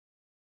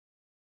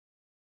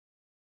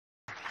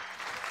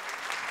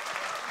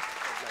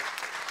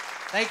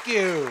Thank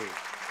you.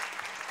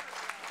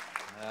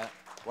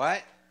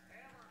 What?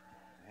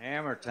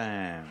 Hammer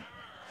time.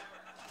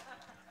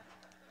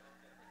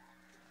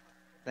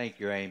 Thank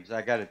you, Ames.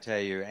 I got to tell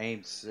you,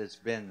 Ames has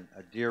been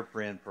a dear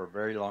friend for a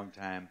very long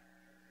time,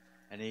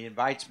 and he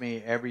invites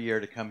me every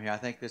year to come here. I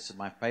think this is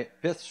my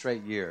fifth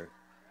straight year,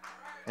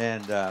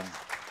 and I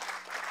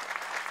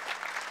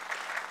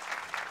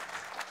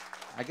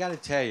got to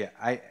tell you,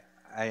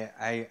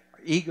 I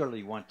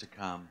eagerly want to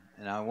come,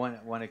 and I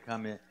want to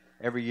come in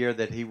every year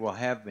that he will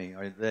have me,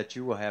 or that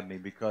you will have me,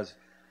 because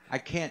I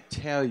can't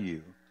tell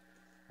you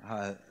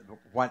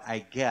what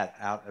I get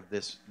out of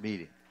this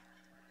meeting.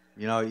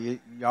 You know,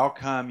 y'all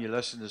come, you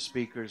listen to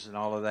speakers and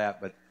all of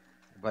that,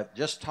 but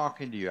just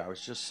talking to you, I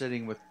was just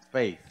sitting with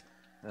Faith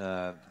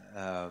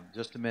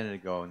just a minute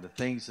ago, and the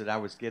things that I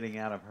was getting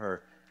out of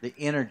her, the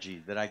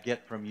energy that I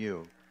get from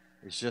you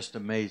is just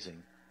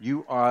amazing.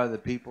 You are the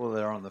people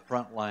that are on the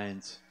front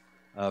lines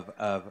of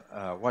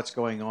what's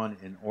going on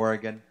in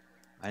Oregon.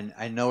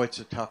 I know it's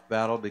a tough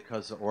battle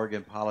because of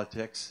Oregon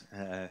politics,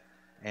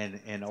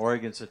 and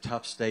Oregon's a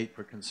tough state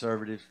for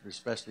conservatives,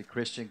 especially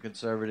Christian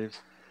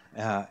conservatives.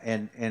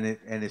 And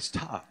it's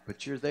tough,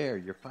 but you're there.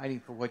 You're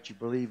fighting for what you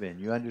believe in.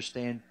 You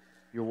understand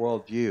your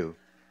worldview,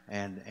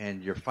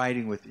 and you're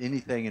fighting with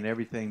anything and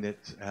everything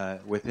that's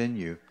within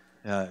you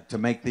to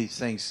make these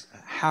things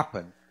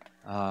happen,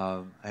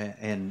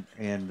 and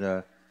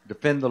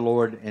defend the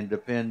Lord and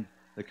defend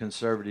the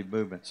conservative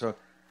movement. So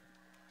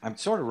I'm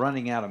sort of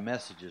running out of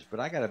messages, but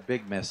I got a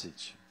big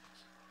message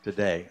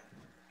today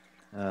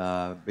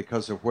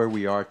because of where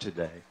we are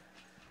today.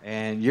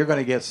 And you're going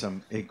to get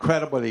some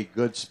incredibly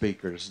good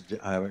speakers,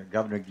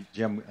 Governor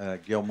Jim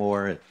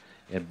Gilmore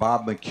and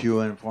Bob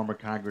McEwen, former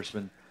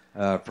congressman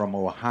from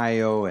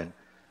Ohio, and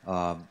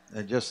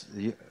just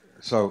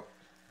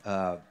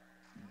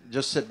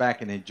sit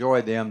back and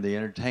enjoy them, the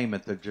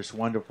entertainment. They're just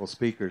wonderful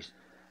speakers.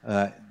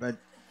 But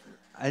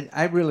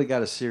I really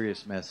got a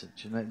serious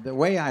message. And the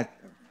way I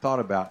thought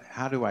about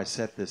how do I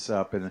set this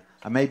up, and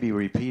I may be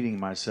repeating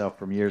myself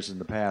from years in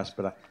the past,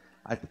 but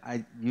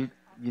you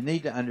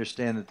need to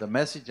understand that the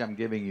message I'm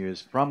giving you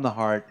is from the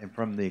heart and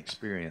from the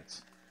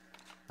experience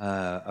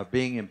of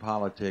being in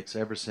politics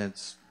ever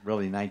since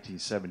really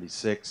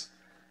 1976,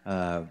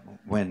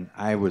 when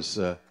I was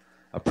a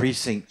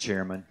precinct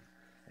chairman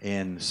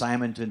in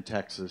Simonton,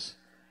 Texas,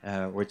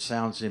 which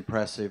sounds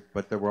impressive,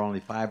 but there were only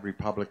 5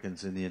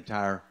 Republicans in the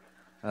entire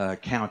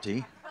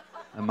county.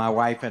 And my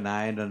wife and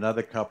I and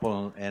another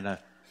couple and a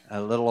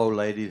little old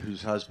lady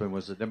whose husband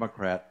was a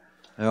Democrat.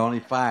 There were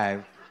only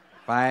 5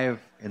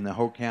 in the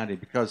whole county,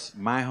 because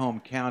my home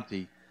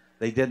county,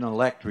 they didn't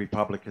elect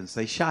Republicans,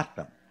 they shot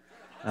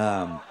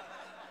them,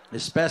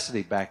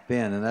 especially back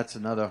then, and that's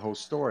another whole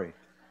story.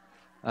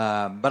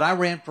 But I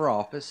ran for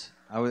office.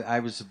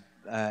 I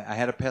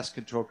had a pest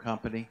control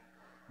company.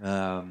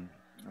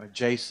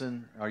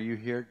 Jason, are you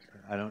here?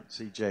 I don't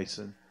see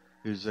Jason,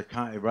 who's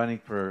running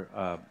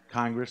for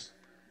Congress.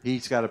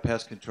 He's got a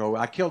pest control.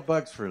 I killed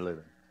bugs for a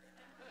living.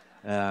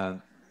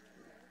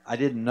 I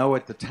didn't know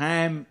at the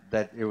time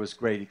that it was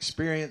great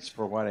experience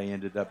for what I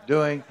ended up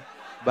doing,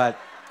 but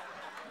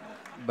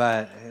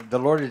the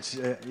Lord is,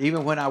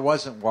 even when I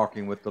wasn't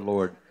walking with the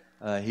Lord,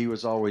 He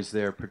was always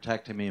there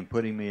protecting me and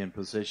putting me in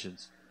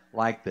positions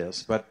like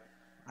this. But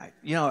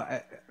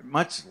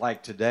much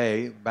like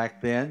today,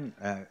 back then,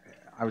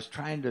 I was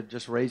trying to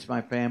just raise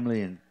my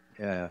family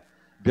and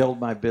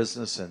build my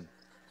business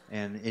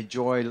and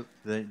enjoy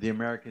the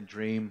American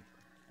dream.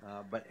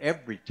 But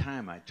every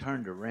time I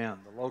turned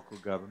around, the local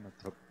government,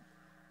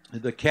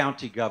 the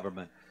county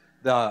government,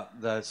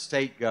 the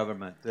state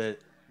government,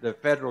 the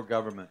federal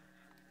government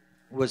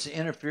was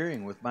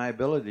interfering with my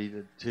ability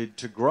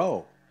to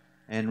grow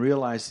and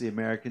realize the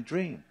American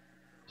dream.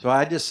 So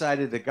I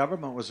decided the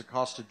government was a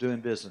cost of doing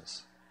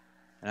business,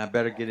 and I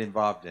better get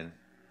involved in it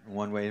in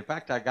one way. In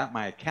fact, I got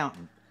my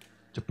accountant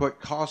to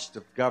put cost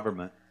of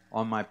government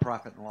on my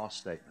profit and loss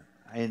statement.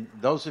 And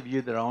those of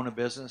you that own a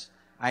business,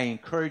 I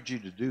encourage you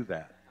to do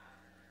that,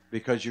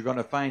 because you're going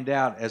to find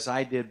out, as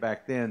I did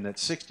back then, that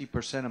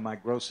 60% of my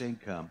gross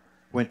income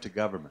went to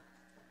government,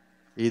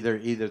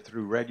 either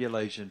through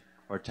regulation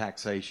or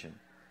taxation.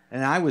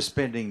 And I was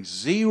spending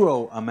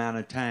zero amount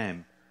of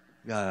time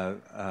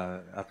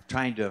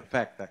trying to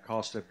affect that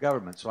cost of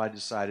government. So I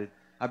decided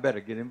I better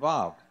get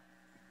involved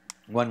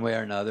one way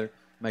or another.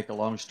 Make a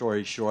long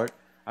story short,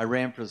 I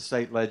ran for the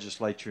state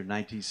legislature in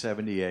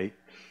 1978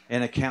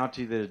 in a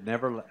county that had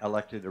never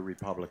elected a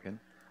Republican.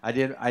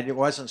 I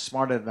wasn't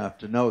smart enough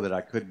to know that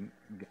I couldn't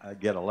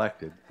get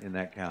elected in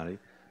that county.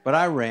 But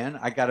I ran.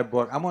 I got a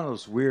book. I'm one of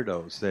those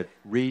weirdos that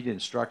read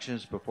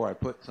instructions before I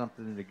put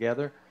something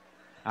together.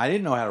 I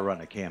didn't know how to run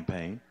a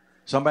campaign.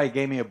 Somebody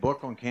gave me a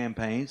book on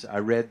campaigns. I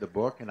read the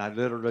book, and I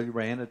literally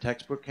ran a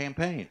textbook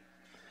campaign.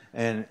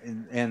 And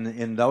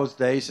in those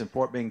days, in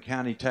Fort Bend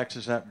County,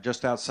 Texas,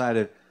 just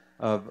outside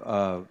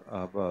of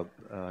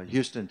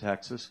Houston,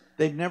 Texas,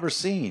 they'd never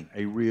seen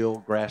a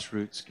real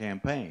grassroots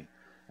campaign.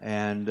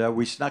 And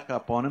we snuck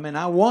up on them, and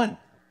I won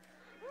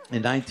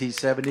in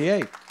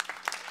 1978.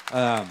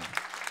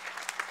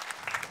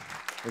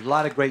 There's a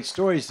lot of great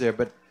stories there,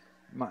 but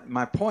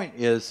my point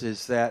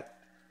is that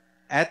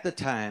at the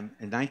time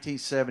in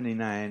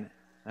 1979,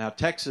 now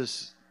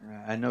Texas,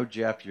 I know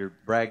Jeff, you're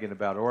bragging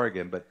about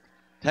Oregon, but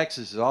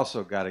Texas has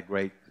also got a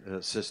great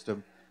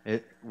system.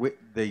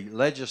 The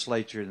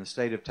legislature in the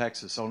state of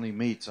Texas only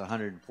meets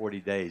 140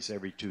 days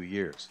every 2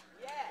 years.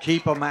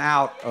 Keep them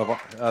out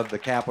of the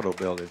Capitol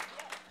building.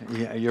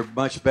 Yeah, you're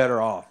much better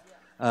off.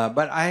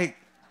 But I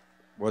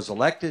was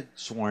elected,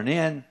 sworn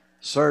in,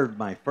 served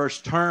my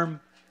first term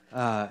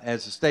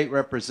as a state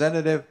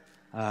representative,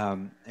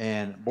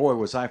 and boy,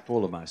 was I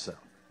full of myself.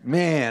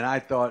 Man, I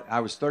thought I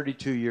was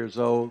 32 years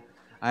old.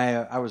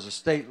 I was a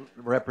state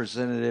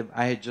representative.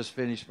 I had just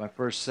finished my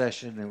first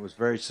session. It was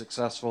very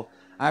successful.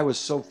 I was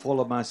so full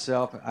of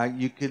myself.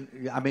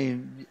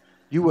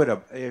 You would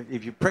have,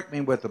 if you pricked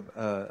me with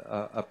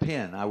a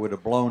pin, I would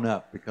have blown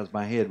up because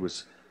my head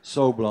was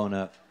so blown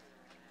up.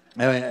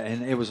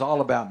 And it was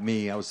all about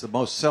me. I was the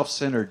most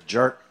self-centered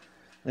jerk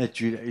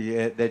that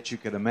you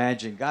could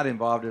imagine. Got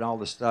involved in all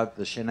the stuff,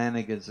 the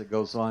shenanigans that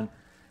goes on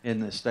in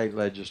the state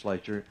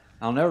legislature.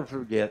 I'll never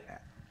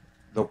forget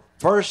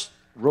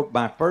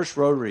my first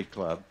Rotary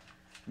Club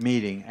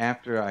meeting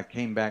after I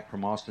came back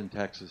from Austin,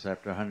 Texas,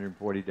 after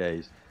 140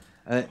 days.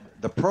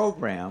 The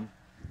program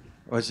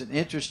was an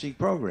interesting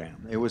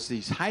program. It was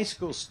these high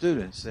school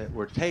students that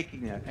were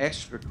taking an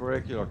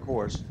extracurricular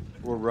course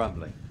were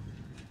rumbling.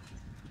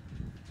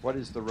 What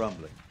is the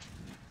rumbling?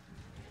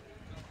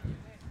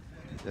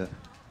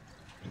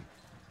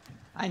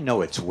 I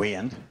know it's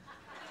wind.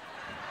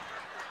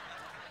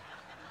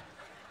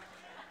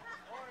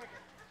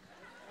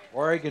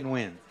 Oregon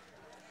wind.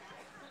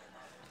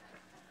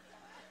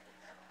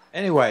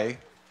 Anyway,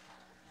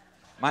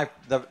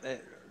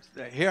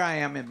 here I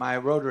am in my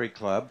Rotary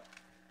Club,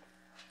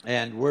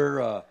 and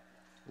the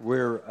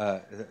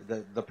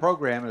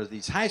program is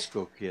these high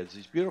school kids,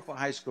 these beautiful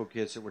high school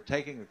kids that were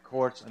taking a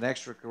course, an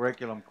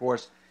extracurriculum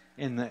course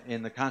in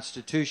the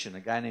Constitution. A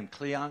guy named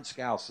Cleon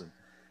Skousen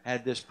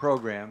had this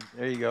program.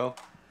 There you go.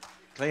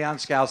 Cleon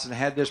Skousen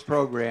had this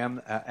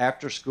program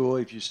after school.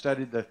 If you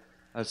studied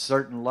a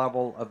certain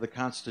level of the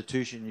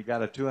Constitution, you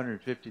got a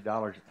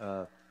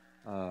 $250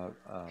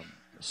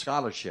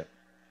 scholarship.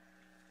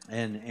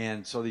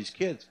 And so these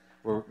kids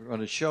were going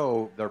to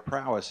show their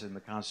prowess in the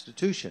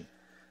Constitution.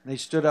 And they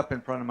stood up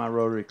in front of my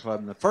Rotary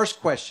Club, and the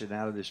first question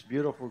out of this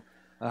beautiful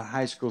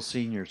high school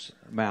senior's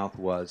mouth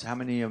was, how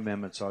many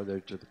amendments are there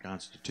to the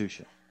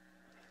Constitution?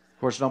 Of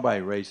course,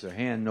 nobody raised their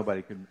hand.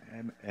 Nobody could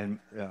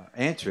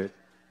answer it.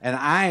 And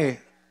I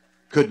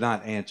could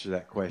not answer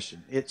that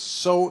question. It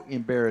so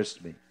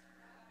embarrassed me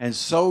and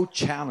so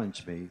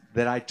challenged me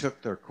that I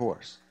took their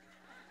course.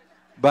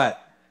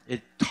 But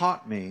it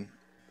taught me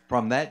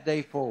from that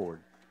day forward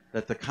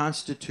that the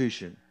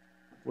Constitution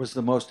was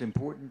the most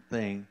important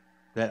thing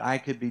that I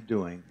could be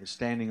doing, is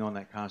standing on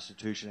that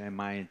Constitution, and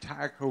my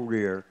entire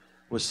career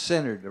was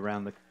centered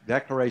around the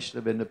Declaration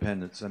of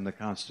Independence and the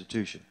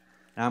Constitution.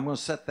 Now, I'm going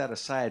to set that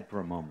aside for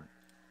a moment.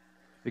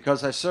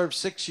 Because I served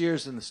 6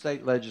 years in the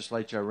state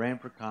legislature, I ran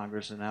for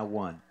Congress, and I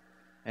won.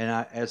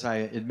 And as I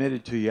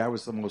admitted to you, I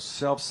was the most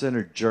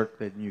self-centered jerk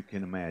that you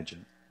can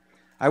imagine.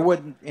 I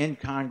wasn't in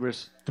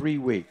Congress 3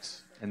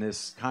 weeks, and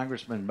this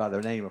congressman by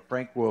the name of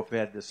Frank Wolf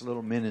had this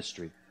little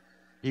ministry.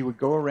 He would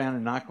go around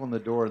and knock on the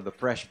door of the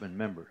freshman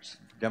members,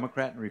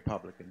 Democrat and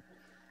Republican,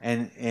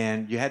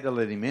 and you had to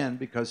let him in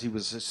because he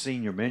was a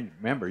senior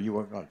member. You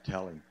weren't going to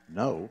tell him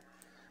no.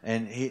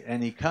 And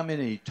he'd come in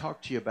and he'd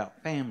talk to you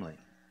about family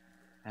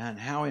and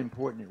how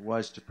important it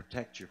was to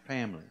protect your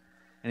family.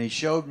 And he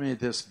showed me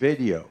this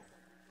video.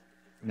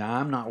 Now,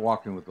 I'm not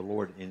walking with the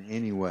Lord in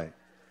any way,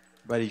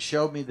 but he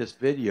showed me this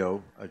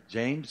video of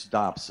James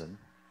Dobson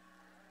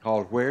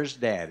called Where's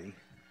Daddy?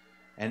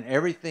 And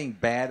everything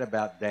bad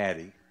about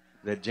Daddy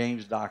that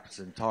James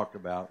Dobson talked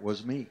about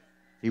was me.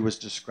 He was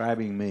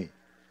describing me.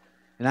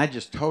 And I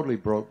just totally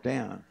broke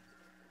down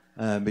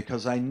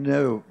because I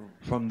knew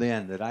from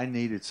then that I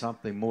needed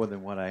something more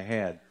than what I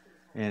had.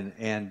 And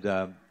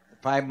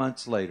 5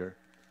 months later,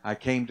 I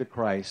came to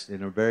Christ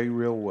in a very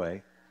real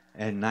way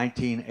in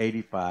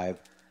 1985,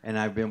 and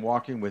I've been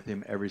walking with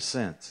him ever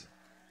since.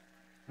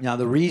 Now,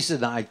 the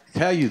reason I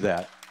tell you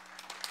that,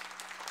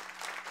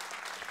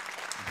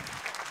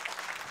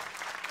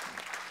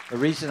 the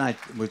reason I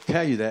would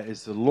tell you that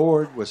is the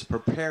Lord was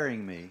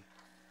preparing me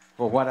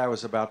for what I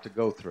was about to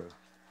go through.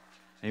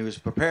 And he was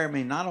preparing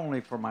me not only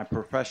for my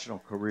professional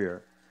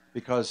career,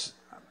 because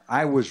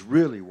I was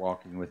really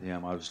walking with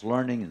him. I was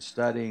learning and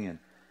studying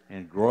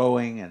and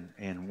growing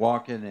and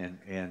walking.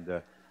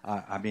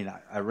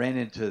 I ran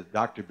into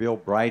Dr. Bill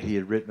Bright. He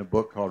had written a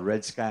book called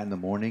Red Sky in the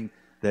Morning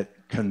that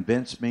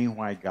convinced me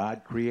why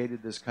God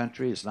created this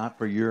country. It's not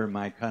for your and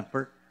my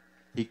comfort.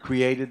 He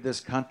created this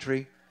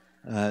country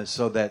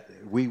so that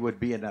we would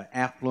be in an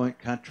affluent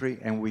country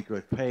and we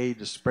could pay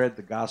to spread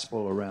the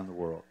gospel around the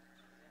world.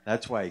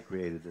 That's why he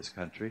created this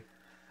country.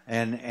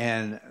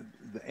 And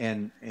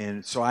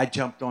so I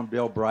jumped on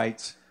Bill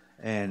Bright's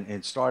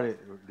and started,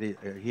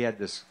 he had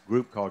this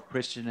group called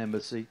Christian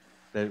Embassy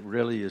that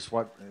really is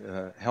what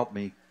helped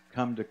me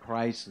come to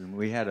Christ. And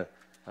we had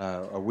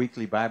a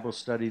weekly Bible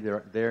study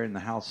there in the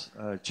House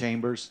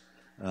chambers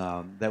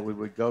that we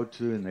would go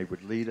to, and they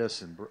would lead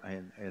us, and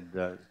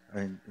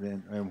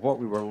what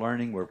we were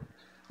learning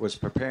was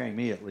preparing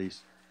me, at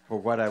least, for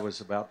what I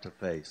was about to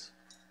face.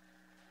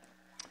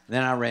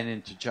 Then I ran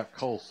into Chuck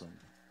Colson,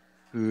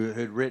 who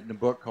had written a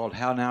book called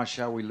How Now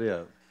Shall We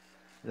Live,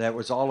 that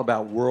was all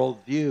about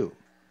worldview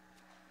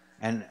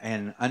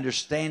and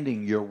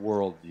understanding your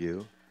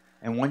worldview.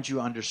 And once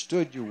you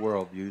understood your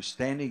worldview,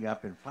 standing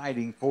up and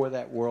fighting for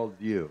that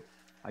worldview.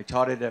 I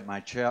taught it at my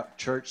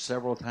church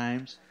several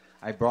times.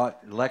 I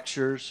brought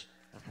lectures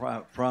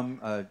from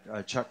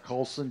Chuck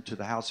Colson to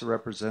the House of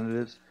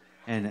Representatives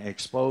and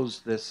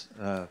exposed this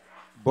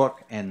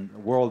book and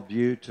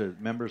worldview to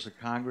members of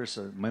Congress,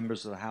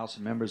 members of the House,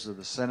 and members of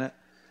the Senate,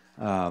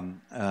 and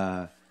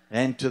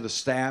to the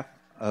staff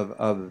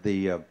of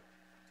the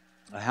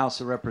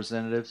House of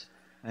Representatives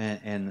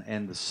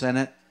and the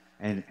Senate,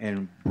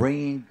 and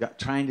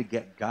trying to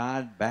get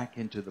God back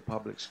into the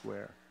public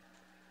square.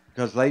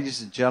 Because,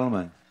 ladies and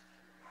gentlemen,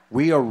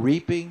 we are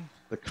reaping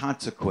the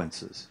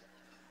consequences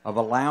of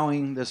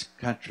allowing this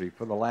country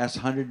for the last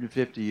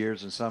 150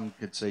 years, and some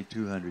could say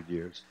 200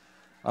 years,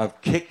 of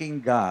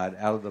kicking God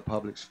out of the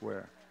public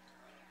square.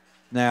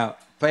 Now,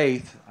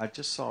 Faith, I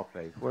just saw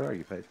Faith. Where are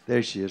you, Faith?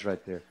 There she is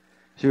right there.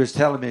 She was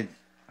telling me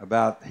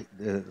about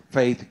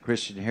faith and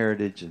Christian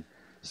heritage and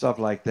stuff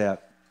like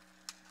that.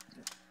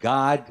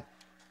 God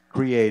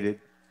created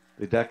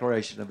the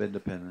Declaration of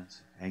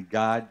Independence, and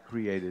God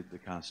created the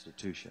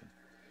Constitution.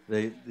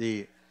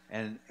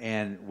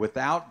 And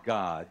without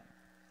God,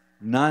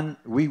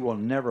 we will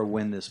never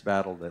win this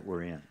battle that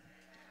we're in.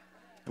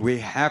 We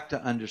have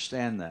to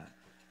understand that.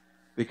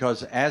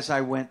 Because as I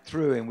went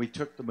through, and we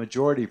took the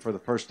majority for the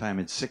first time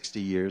in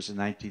 60 years in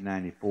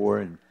 1994,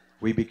 and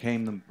we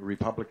became the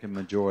Republican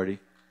majority,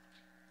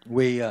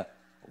 we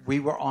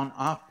were on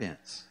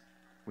offense.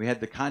 We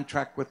had the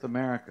contract with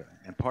America,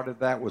 and part of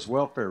that was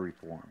welfare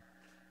reform.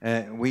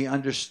 And we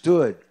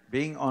understood,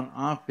 being on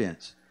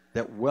offense,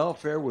 that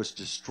welfare was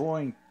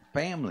destroying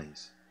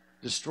families,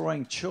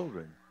 destroying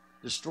children,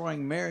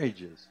 destroying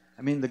marriages.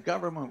 I mean, the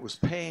government was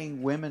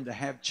paying women to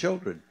have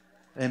children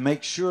and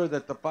make sure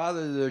that the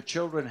father of their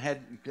children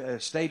had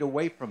stayed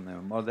away from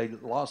them or they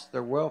lost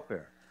their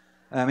welfare.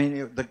 I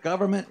mean, the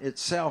government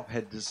itself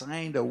had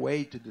designed a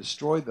way to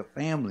destroy the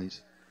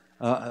families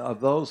of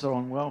those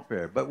on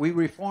welfare. But we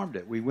reformed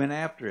it. We went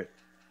after it.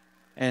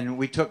 And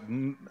we took,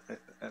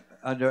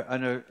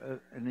 under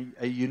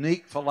a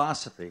unique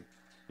philosophy,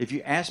 if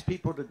you ask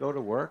people to go to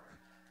work,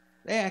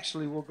 they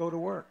actually will go to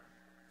work.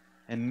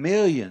 And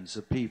millions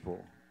of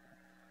people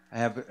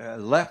have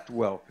left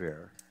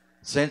welfare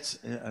since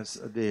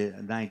the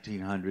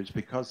 1900s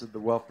because of the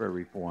welfare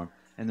reform,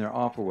 and they're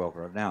off of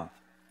welfare. Now,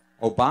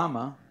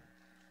 Obama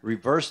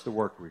reversed the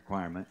work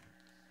requirement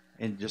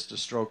in just a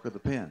stroke of the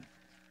pen,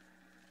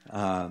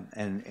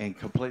 and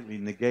completely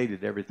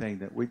negated everything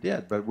that we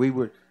did. But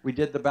we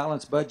did the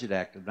Balanced Budget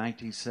Act of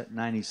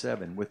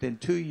 1997. Within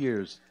 2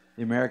 years,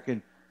 the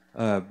American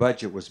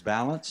budget was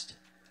balanced,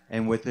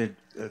 and within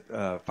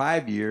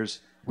 5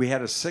 years, we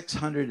had a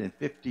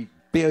 $650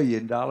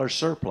 billion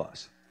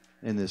surplus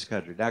in this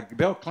country. Now,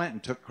 Bill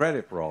Clinton took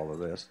credit for all of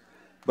this,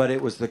 but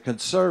it was the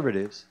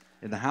conservatives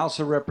in the House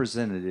of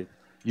Representatives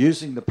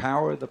using the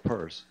power of the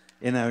purse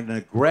in an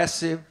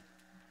aggressive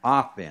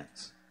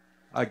offense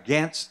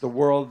against the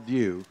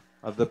worldview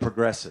of the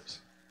progressives.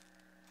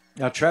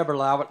 Now, Trevor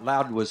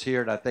Loudon was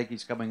here, and I think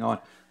he's coming on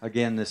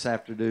again this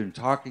afternoon,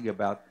 talking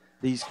about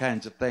these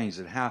kinds of things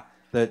and how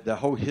the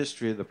whole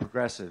history of the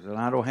progressives. And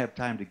I don't have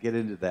time to get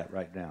into that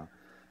right now.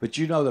 But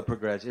you know the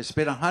progressives. It's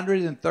been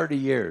 130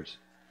 years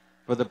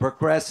for the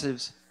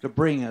progressives to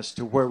bring us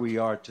to where we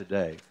are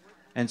today.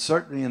 And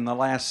certainly in the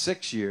last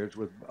 6 years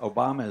with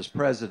Obama as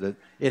president,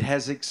 it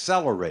has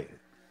accelerated.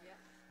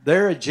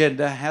 Their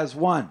agenda has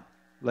won,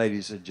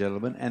 ladies and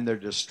gentlemen, and they're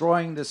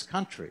destroying this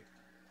country.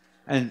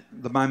 And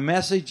my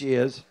message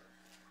is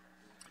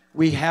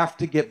we have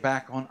to get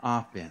back on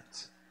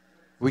offense.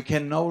 We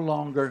can no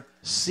longer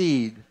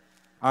cede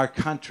our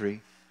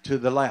country to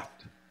the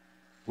left.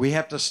 We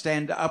have to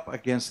stand up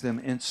against them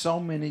in so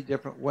many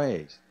different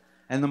ways.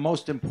 And the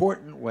most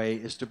important way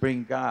is to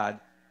bring God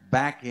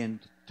back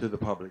into the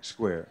public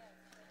square.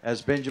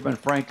 As Benjamin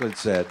Franklin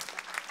said,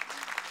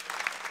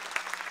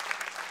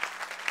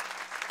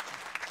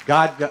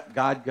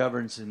 God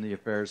governs in the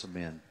affairs of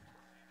men.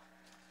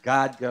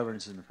 God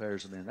governs in the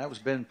affairs of men. That was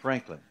Ben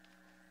Franklin,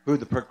 who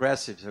the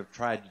progressives have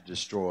tried to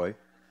destroy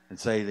and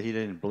say that he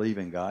didn't believe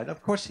in God.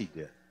 Of course he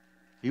did.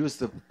 He was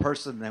the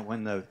person that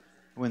when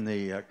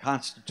the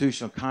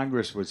Constitutional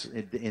Congress was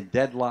in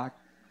deadlock,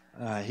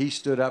 he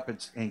stood up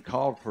and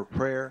called for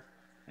prayer.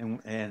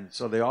 And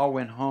so they all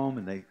went home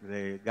and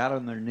they got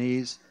on their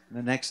knees. And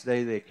the next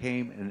day they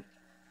came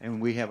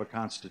and we have a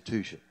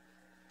Constitution.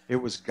 It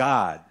was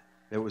God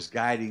that was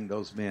guiding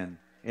those men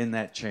in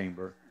that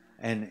chamber.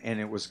 And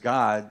it was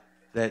God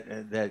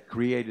that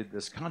created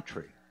this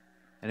country.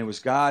 And it was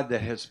God that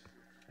has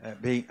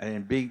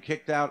being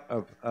kicked out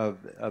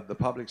of the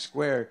public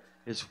square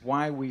is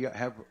why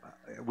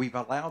we've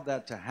allowed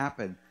that to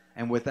happen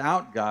And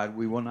without God,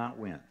 we will not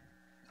win.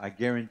 I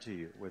guarantee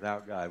you,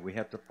 without God, we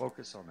have to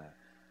focus on that.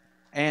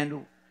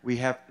 And we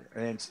have,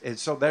 and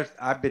so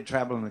I've been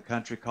traveling the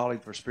country calling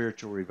for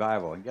spiritual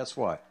revival. And guess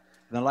what?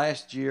 In the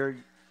last year,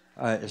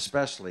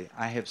 especially,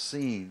 I have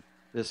seen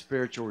this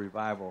spiritual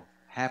revival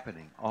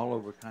happening all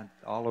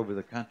over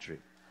the country.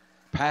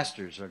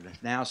 Pastors are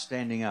now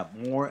standing up.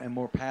 More and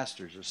more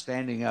pastors are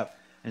standing up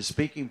and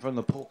speaking from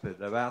the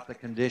pulpit about the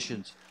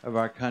conditions of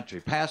our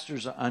country.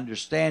 Pastors are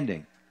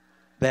understanding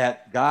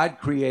that God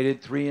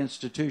created three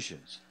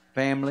institutions: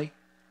 family,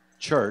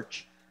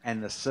 church,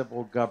 and the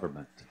civil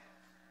government.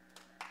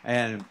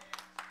 And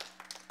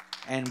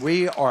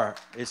we are,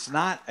 it's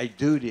not a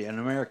duty, an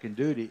American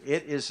duty.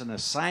 It is an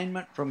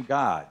assignment from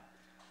God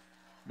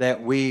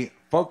that we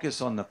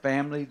focus on the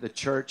family, the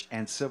church,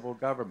 and civil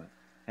government.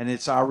 And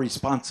it's our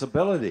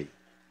responsibility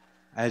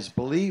as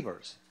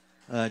believers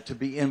to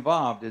be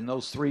involved in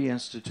those three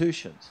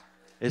institutions.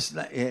 It's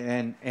not,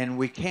 and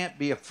we can't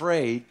be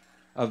afraid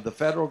of the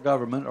federal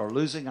government or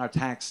losing our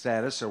tax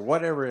status or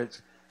whatever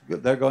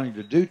they're going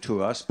to do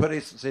to us, put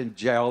us in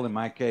jail in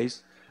my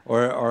case,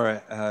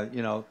 or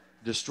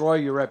destroy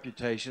your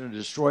reputation or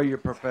destroy your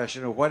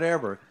profession or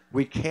whatever.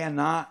 We can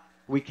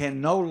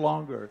no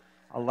longer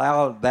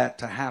allow that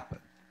to happen.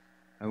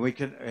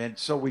 And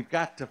so we've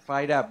got to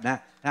fight up.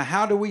 Now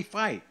how do we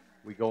fight?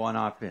 We go on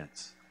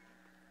offense.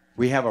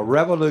 We have a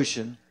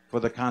revolution for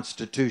the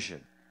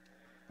Constitution.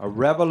 A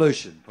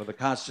revolution for the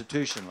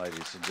Constitution,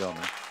 ladies and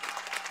gentlemen.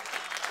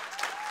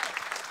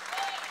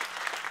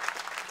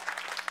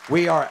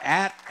 We are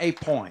at a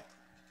point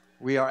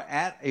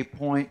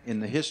in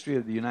the history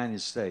of the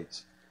United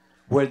States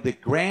where the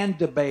grand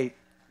debate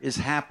is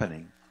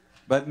happening,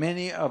 but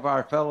many of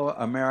our fellow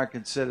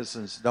American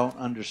citizens don't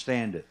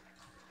understand it.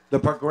 The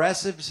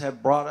progressives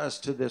have brought us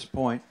to this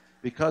point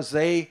because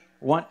they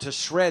want to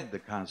shred the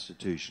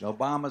Constitution.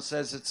 Obama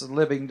says it's a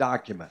living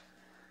document.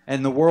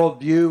 And the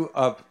worldview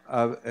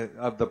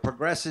of the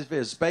progressive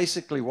is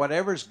basically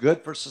whatever's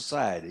good for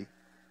society.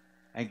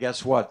 And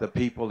guess what? The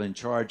people in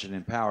charge and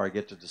in power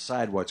get to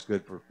decide what's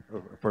good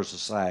for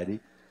society.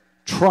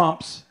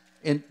 Trumps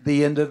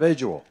the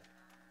individual.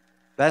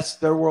 That's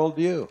their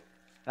worldview.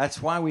 That's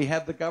why we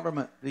have the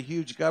government, the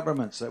huge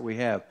governments that we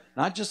have.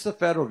 Not just the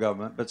federal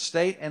government, but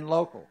state and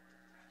local.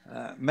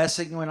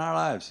 Messing in our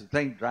lives. The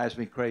thing that drives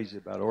me crazy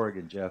about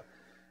Oregon, Jeff,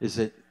 is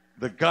that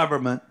the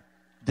government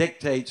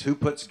dictates who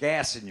puts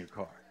gas in your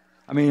car.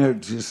 I mean,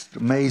 it just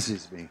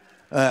amazes me.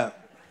 But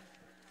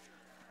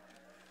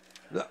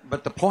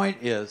the point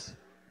is,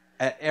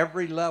 at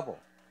every level,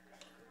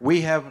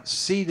 we have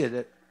ceded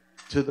it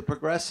to the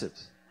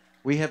progressives.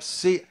 We have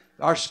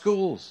our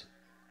schools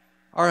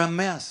are a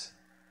mess,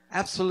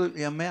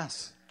 absolutely a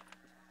mess.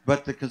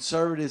 But the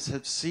conservatives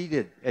have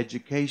ceded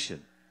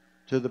education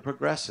to the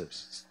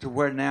progressives, to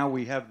where now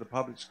we have the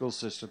public school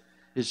system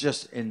is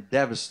just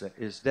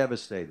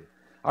devastated.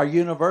 Our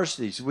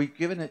universities, we've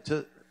given it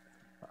to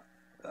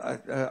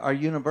our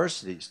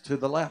universities to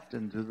the left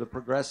and to the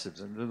progressives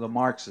and to the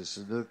Marxists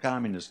and to the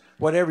communists,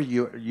 whatever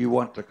you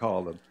want to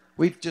call them.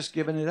 We've just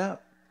given it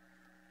up.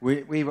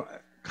 We're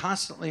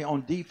constantly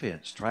on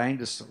defense, trying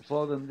to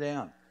slow them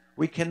down.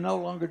 We can no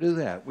longer do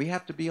that. We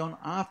have to be on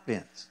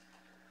offense.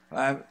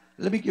 Let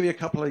me give you a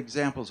couple of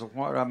examples of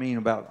what I mean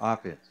about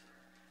offense.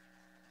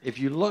 If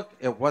you look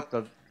at what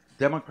the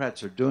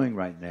Democrats are doing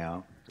right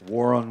now, the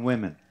war on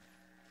women,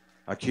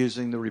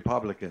 accusing the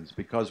Republicans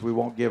because we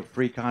won't give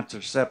free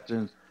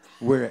contraceptives.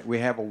 We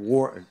have a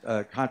war,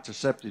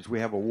 contraceptives. We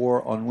have a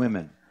war on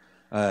women.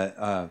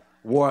 The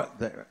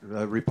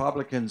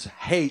Republicans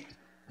hate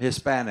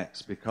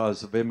Hispanics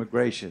because of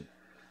immigration.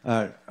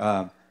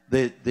 The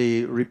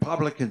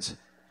Republicans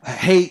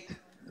hate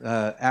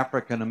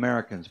African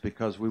Americans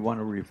because we want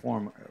to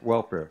reform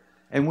welfare.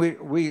 And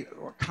we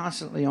are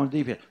constantly on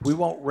defense. We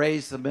won't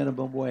raise the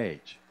minimum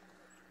wage.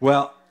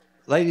 Well,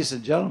 ladies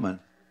and gentlemen,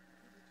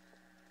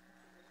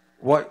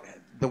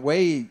 the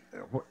way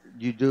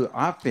you do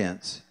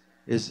offense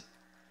is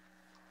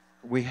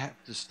we have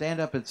to stand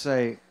up and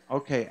say,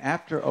 okay,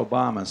 after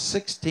Obama,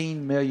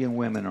 16 million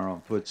women are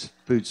on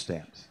food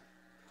stamps.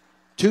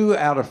 2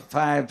 out of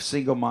 5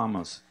 single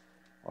mamas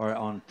are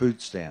on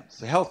food stamps.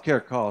 The health care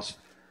costs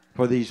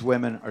for these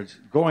women are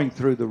going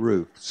through the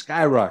roof,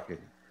 skyrocketing.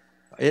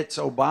 It's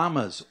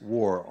Obama's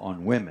war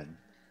on women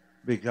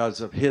because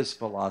of his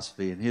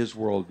philosophy and his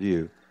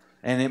worldview,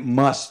 and it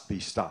must be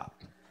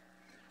stopped.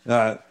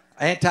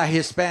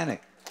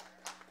 Anti-Hispanic.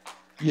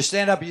 You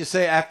stand up and you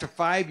say, after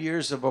 5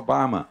 years of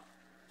Obama,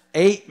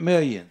 8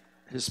 million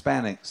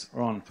Hispanics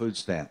are on food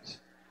stamps.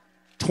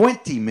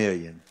 20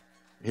 million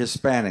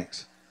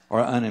Hispanics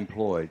are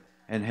unemployed,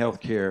 and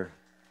health care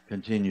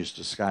continues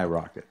to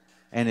skyrocket.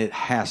 And it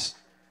has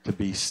to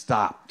be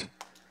stopped.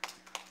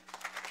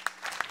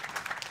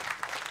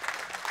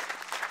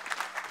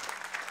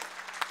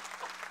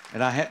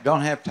 And I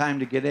don't have time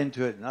to get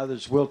into it, and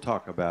others will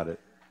talk about it.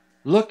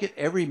 Look at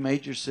every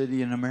major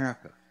city in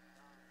America.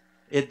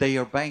 They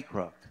are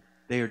bankrupt.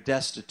 They are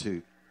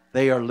destitute.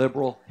 They are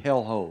liberal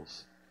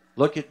hellholes.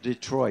 Look at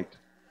Detroit.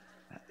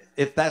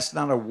 if that's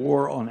not a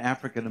war on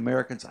African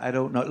Americans, I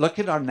don't know. Look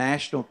at our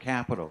national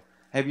capital.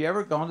 Have you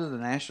ever gone to the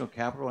national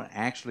capital and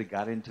actually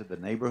got into the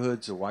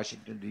neighborhoods of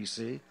Washington,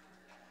 D.C.?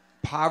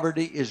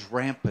 Poverty is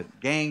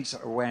rampant. Gangs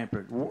are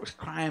rampant.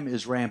 Crime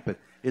is rampant.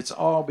 It's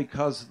all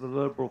because of the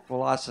liberal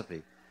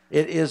philosophy.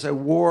 It is a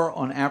war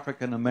on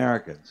African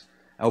Americans.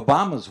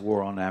 Obama's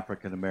war on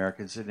African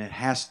Americans, and it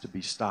has to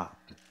be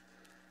stopped.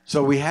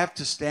 So we have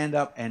to stand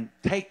up and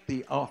take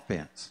the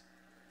offense.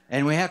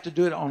 And we have to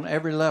do it on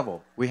every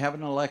level. We have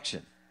an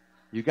election.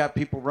 You got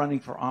people running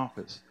for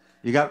office.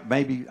 You got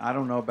maybe, I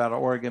don't know about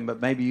Oregon,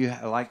 but maybe you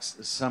have, like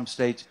some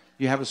states,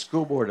 you have a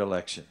school board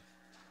election.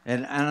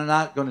 And I'm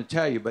not going to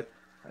tell you, but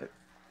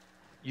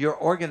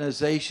your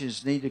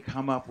organizations need to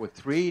come up with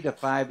 3 to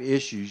 5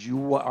 issues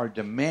you are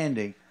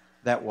demanding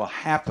that will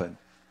happen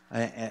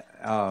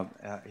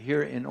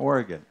here in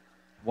Oregon.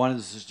 One of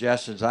the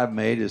suggestions I've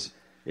made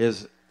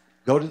is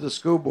go to the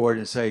school board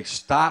and say,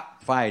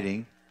 stop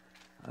fighting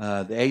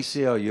the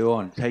ACLU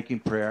on taking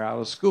prayer out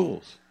of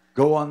schools.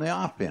 Go on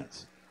the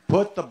offense.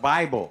 Put the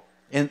Bible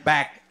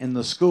back in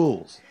the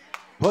schools.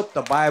 Put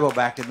the Bible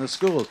back in the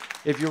schools.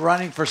 If you're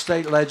running for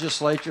state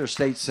legislature or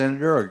state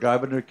senator or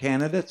governor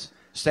candidates,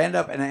 stand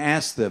up and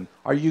ask them,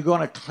 are you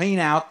going to clean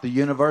out the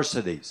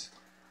universities?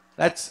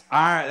 That's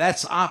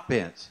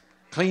offense.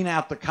 Clean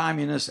out the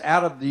communists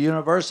out of the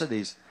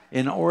universities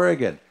in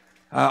Oregon,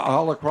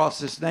 all across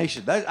this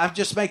nation. I'm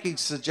just making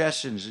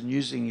suggestions and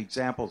using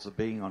examples of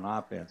being on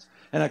offense.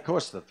 And, of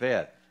course, the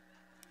Fed.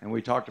 And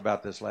we talked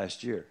about this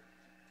last year.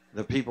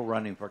 The people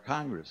running for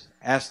Congress.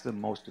 Ask them,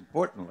 most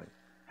importantly,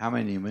 how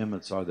many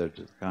amendments are there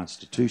to the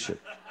Constitution?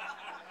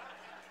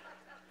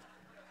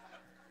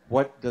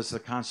 What does the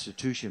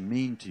Constitution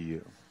mean to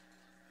you?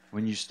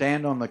 When you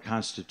stand on the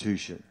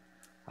Constitution,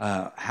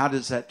 how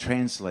does that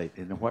translate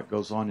into what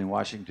goes on in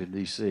Washington,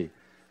 D.C.?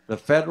 The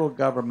federal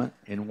government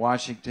in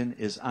Washington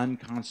is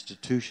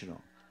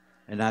unconstitutional.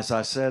 And as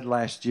I said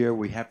last year,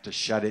 we have to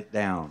shut it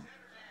down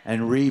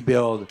and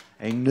rebuild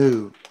a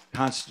new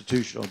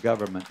constitutional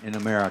government in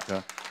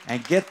America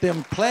and get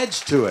them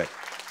pledged to it.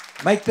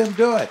 Make them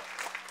do it.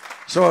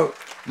 So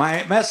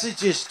my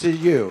message is to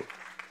you,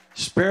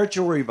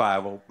 spiritual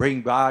revival,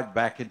 bring God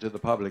back into the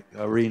public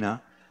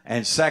arena,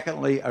 and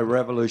secondly, a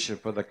revolution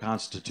for the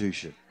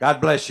Constitution.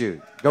 God bless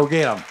you. Go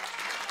get them.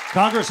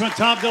 Congressman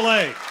Tom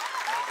DeLay.